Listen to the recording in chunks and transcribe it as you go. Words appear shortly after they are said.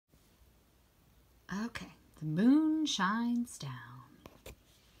Okay, the moon shines down.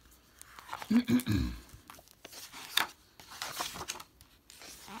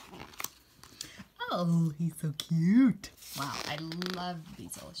 Oh, he's so cute. Wow, I love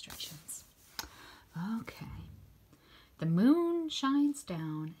these illustrations. Okay. The moon shines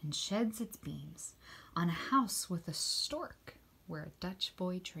down and sheds its beams on a house with a stork where a Dutch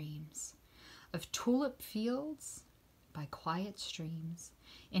boy dreams of tulip fields by quiet streams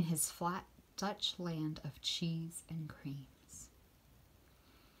in his flat Dutch land of cheese and creams.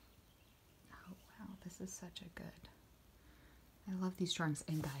 Oh, wow, this is such a good. I love these drawings.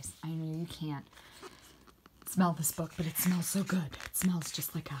 And guys, I know you can't smell this book, but it smells so good. It smells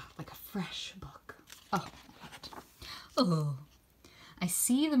just like a fresh book. Oh, I love it. Oh, I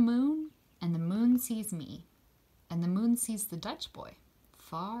see the moon, and the moon sees me, and the moon sees the Dutch boy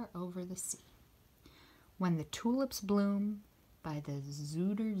far over the sea. When the tulips bloom by the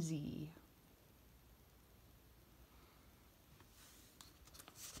Zuider Zee.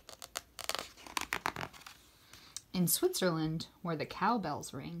 In Switzerland, where the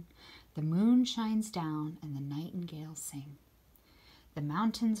cowbells ring, the moon shines down and the nightingales sing. The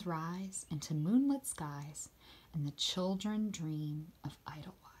mountains rise into moonlit skies, and the children dream of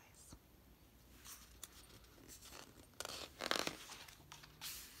Edelweiss.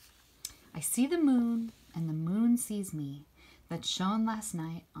 I see the moon, and the moon sees me, that shone last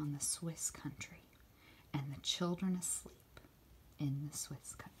night on the Swiss country, and the children asleep in the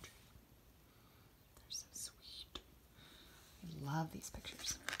Swiss country. They're so sweet. I love these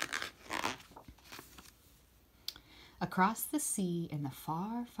pictures. Across the sea in the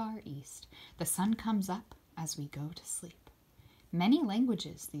far, far east, the sun comes up as we go to sleep. Many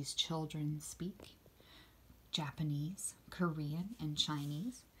languages these children speak. Japanese, Korean, and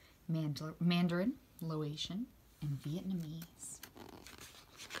Chinese, Mandarin, Laotian, and Vietnamese.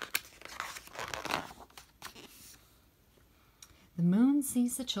 The moon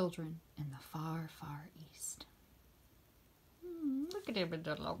sees the children in the far, far east. Look at him in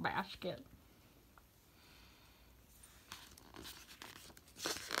the little basket.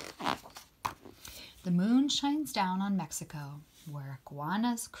 The moon shines down on Mexico, where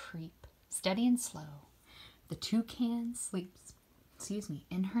iguanas creep, steady and slow. The toucan sleeps,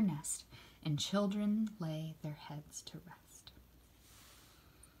 in her nest, and children lay their heads to rest.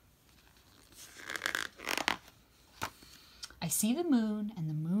 I see the moon, and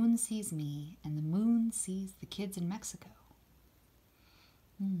the moon sees me, and the moon sees the kids in Mexico.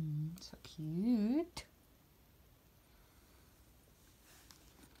 So cute.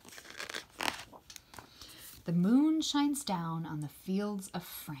 The moon shines down on the fields of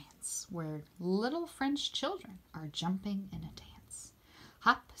France, where little French children are jumping in a dance.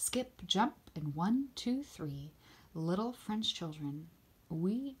 Hop, skip, jump, and 1, 2, 3. Little French children,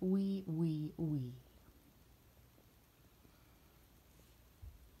 oui, oui, oui, oui.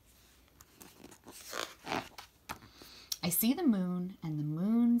 I see the moon, and the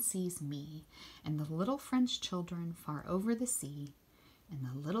moon sees me, and the little French children far over the sea, and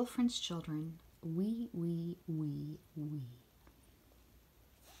the little French children, oui, oui, oui, oui.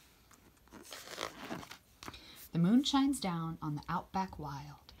 The moon shines down on the outback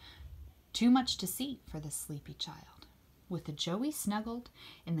wild, too much to see for the sleepy child, with a joey snuggled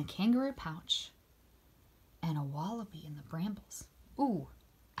in the kangaroo pouch, and a wallaby in the brambles. Ooh,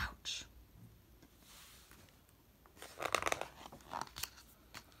 ouch.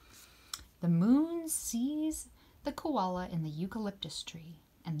 The moon sees the koala in the eucalyptus tree,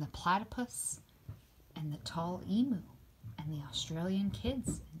 and the platypus, and the tall emu, and the Australian kids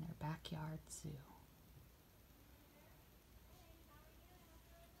in their backyard zoo.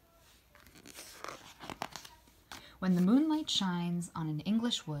 When the moonlight shines on an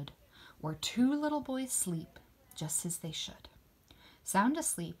English wood, where 2 little boys sleep just as they should, sound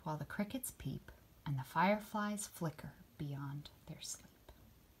asleep while the crickets peep, and the fireflies flicker beyond their sleep.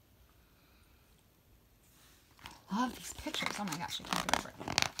 I love these pictures. Oh my gosh, I can't get over it.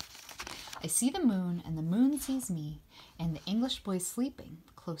 I see the moon, and the moon sees me, and the English boys sleeping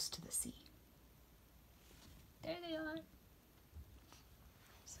close to the sea. There they are.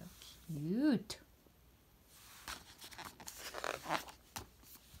 So cute.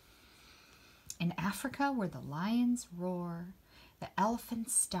 In Africa, where the lions roar, the elephant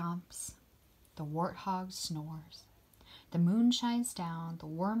stomps, the warthog snores, the moon shines down, the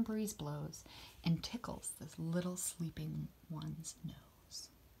warm breeze blows, and tickles the little sleeping one's nose.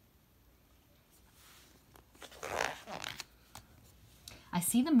 I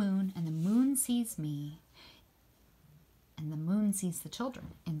see the moon, and the moon sees me, and the moon sees the children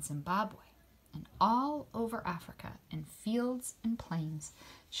in Zimbabwe, and all over Africa, in fields and plains,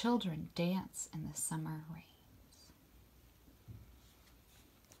 children dance in the summer rains.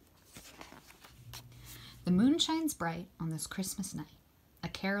 The moon shines bright on this Christmas night. A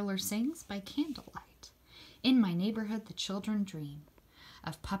caroler sings by candlelight. In my neighborhood the children dream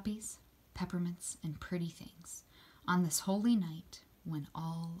of puppies, peppermints, and pretty things on this holy night when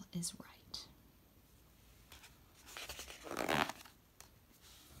all is right.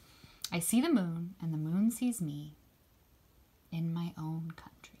 I see the moon, and the moon sees me in my own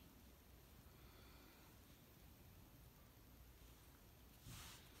country.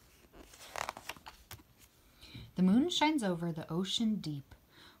 The moon shines over the ocean deep,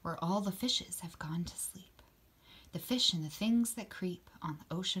 where all the fishes have gone to sleep. The fish and the things that creep on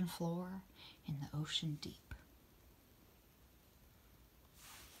the ocean floor in the ocean deep.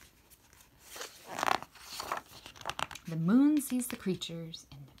 The moon sees the creatures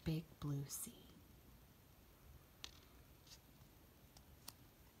in the big blue sea.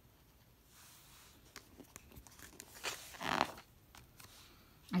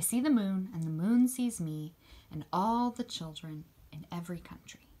 I see the moon, and the moon sees me, and all the children in every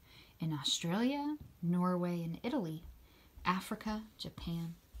country. In Australia, Norway, and Italy, Africa,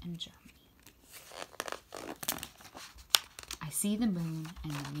 Japan, and Germany. I see the moon,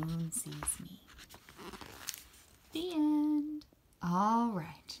 and the moon sees me. The end. All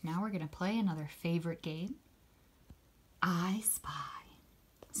right, now we're going to play another favorite game, I Spy.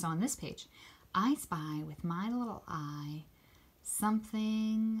 So on this page, I spy with my little eye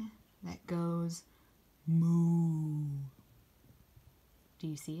something that goes moo. Do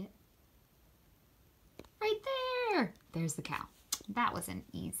you see it? Right there. There's the cow. That was an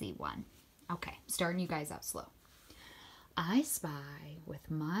easy one. Okay, starting you guys out slow. I spy with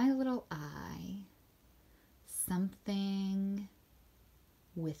my little eye something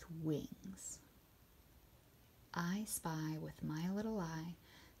with wings. I spy with my little eye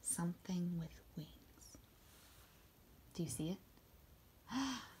something with wings. Do you see it?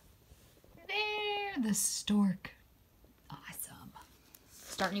 There, the stork. Awesome.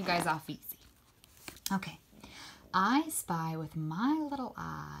 Starting you guys off easy. Okay. I spy with my little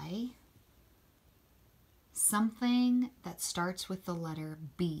eye something that starts with the letter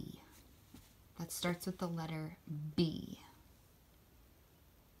B. That starts with the letter B.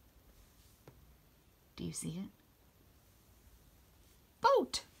 Do you see it?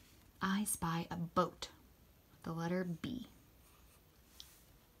 Boat. I spy a boat. The letter B.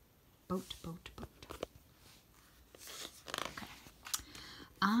 Boat, boat, boat. Okay.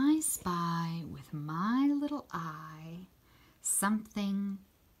 I spy with my little eye something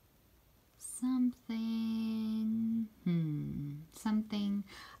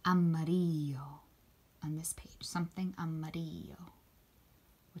amarillo on this page. Something amarillo,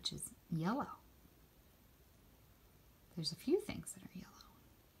 which is yellow. There's a few things that are yellow.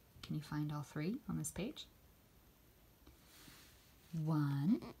 Can you find all three on this page?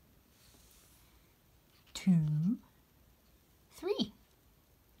 1, 2, 3.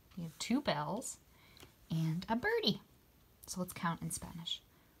 We have 2 bells and a birdie. So let's count in Spanish.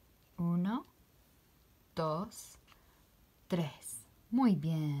 1, 2, 3. Muy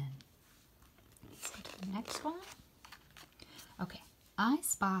bien. Let's go to the next one. Okay. I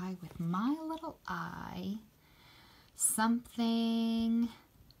spy with my little eye something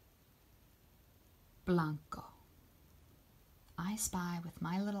blanco. I spy with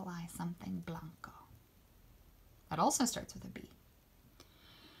my little eye something blanco. That also starts with a B.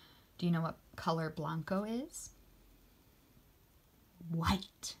 Do you know what color blanco is?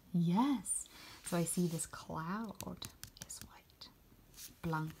 White. Yes. So I see this cloud is white.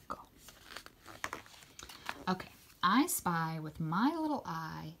 Blanco. Okay. I spy with my little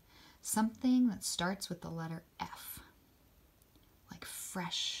eye something that starts with the letter F. Like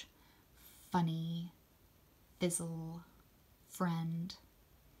fresh, funny, fizzle, friend.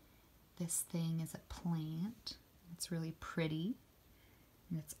 This thing is a plant. It's really pretty.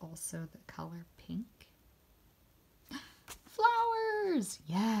 And it's also the color pink. Flowers!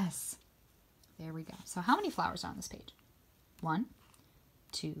 Yes. There we go. So how many flowers are on this page? 1,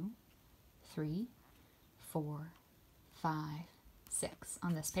 2, 3, 4, 5, 6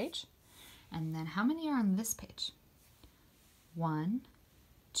 on this page. And then how many are on this page? 1,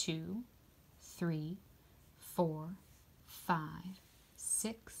 2, 3, 4, 5,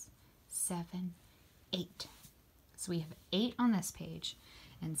 6, 7, 8. So we have 8 on this page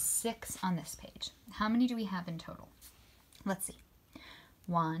and 6 on this page. How many do we have in total? Let's see.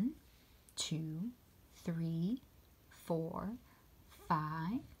 1, 2, 3, 4,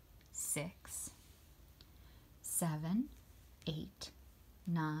 5, 6, 7, 8,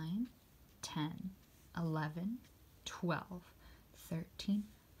 9, 10, 10, 11, 12, 13,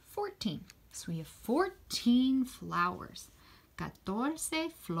 14. So we have 14 flowers. 14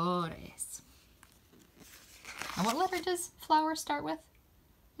 flores. And what letter does flower start with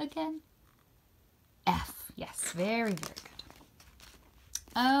again? F. Yes, very, very good.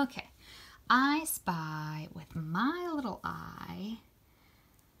 Okay. I spy with my little eye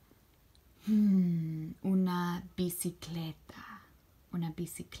una bicicleta. Una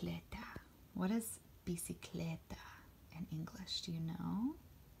bicicleta. What is bicicleta in English? Do you know?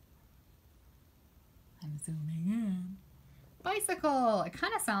 I'm zooming in. Bicycle. It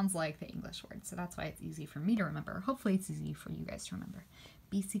kind of sounds like the English word, so that's why it's easy for me to remember. Hopefully it's easy for you guys to remember.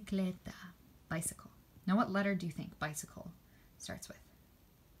 Bicicleta. Bicycle. Now what letter do you think bicycle starts with?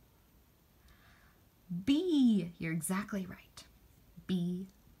 B. You're exactly right. B.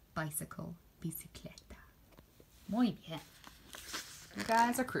 Bicycle. Bicicleta. Muy bien. You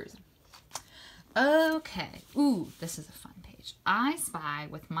guys are cruising. Okay. Ooh, this is a fun page. I spy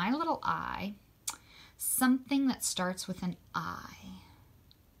with my little eye something that starts with an I.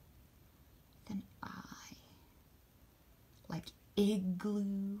 With an I. Like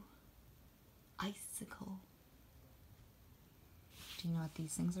igloo, icicle. Do you know what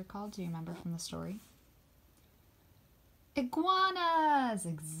these things are called? Do you remember from the story? Iguanas!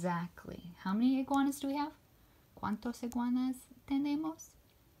 Exactly. How many iguanas do we have? ¿Cuántos iguanas tenemos?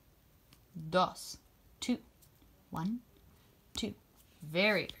 Dos. Two. One, two.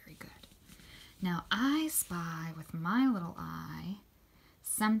 Very, very good. Now I spy with my little eye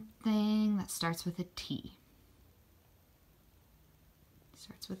something that starts with a T.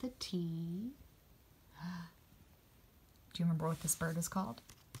 Starts with a T. Do you remember what this bird is called?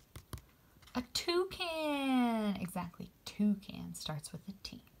 A toucan. Exactly. Toucan starts with a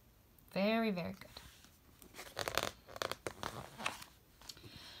T. Very, very good.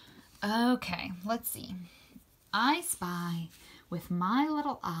 Okay, let's see. I spy with my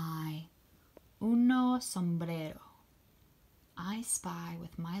little eye uno sombrero. I spy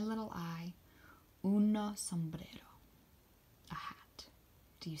with my little eye uno sombrero. A hat.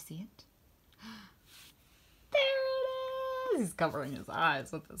 Do you see it? There it is! He's covering his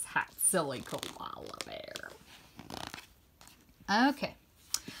eyes with his hat. Silly koala bear. Okay.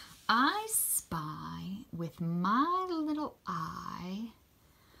 I spy with my little eye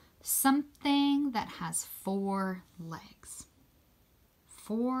something that has 4 legs.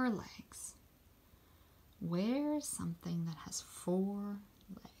 4 legs. Where's something that has 4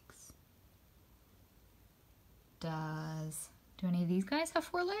 legs? Do any of these guys have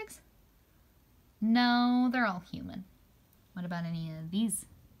 4 legs? No, they're all human. What about any of these?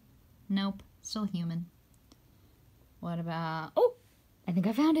 Nope, still human. What about... Oh, I think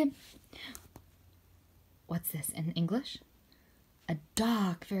I found him. What's this in English? A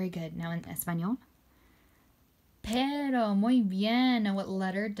dog. Very good. Now in Espanol. Pero, muy bien. Now what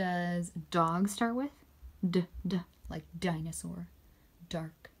letter does dog start with? D, like dinosaur.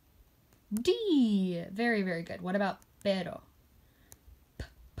 Dark. D. Very, very good. What about pero?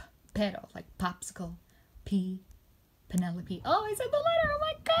 Pero, like popsicle. P. Penelope. Oh, I said the letter. Oh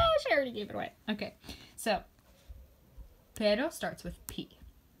my gosh, I already gave it away. Okay, so pero starts with P.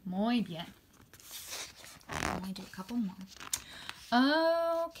 Muy bien. Let me do a couple more.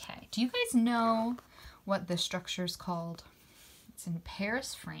 Okay, do you guys know what this structure is called? It's in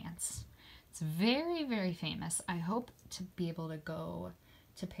Paris, France. It's very, very famous. I hope to be able to go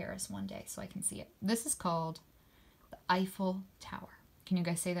to Paris one day so I can see it. This is called the Eiffel Tower. Can you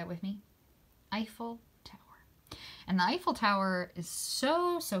guys say that with me? Eiffel Tower. And the Eiffel Tower is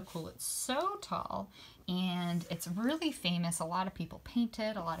so, so cool. It's so tall and it's really famous. A lot of people paint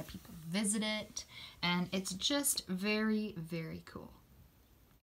it, a lot of people visit it, and it's just very, very cool.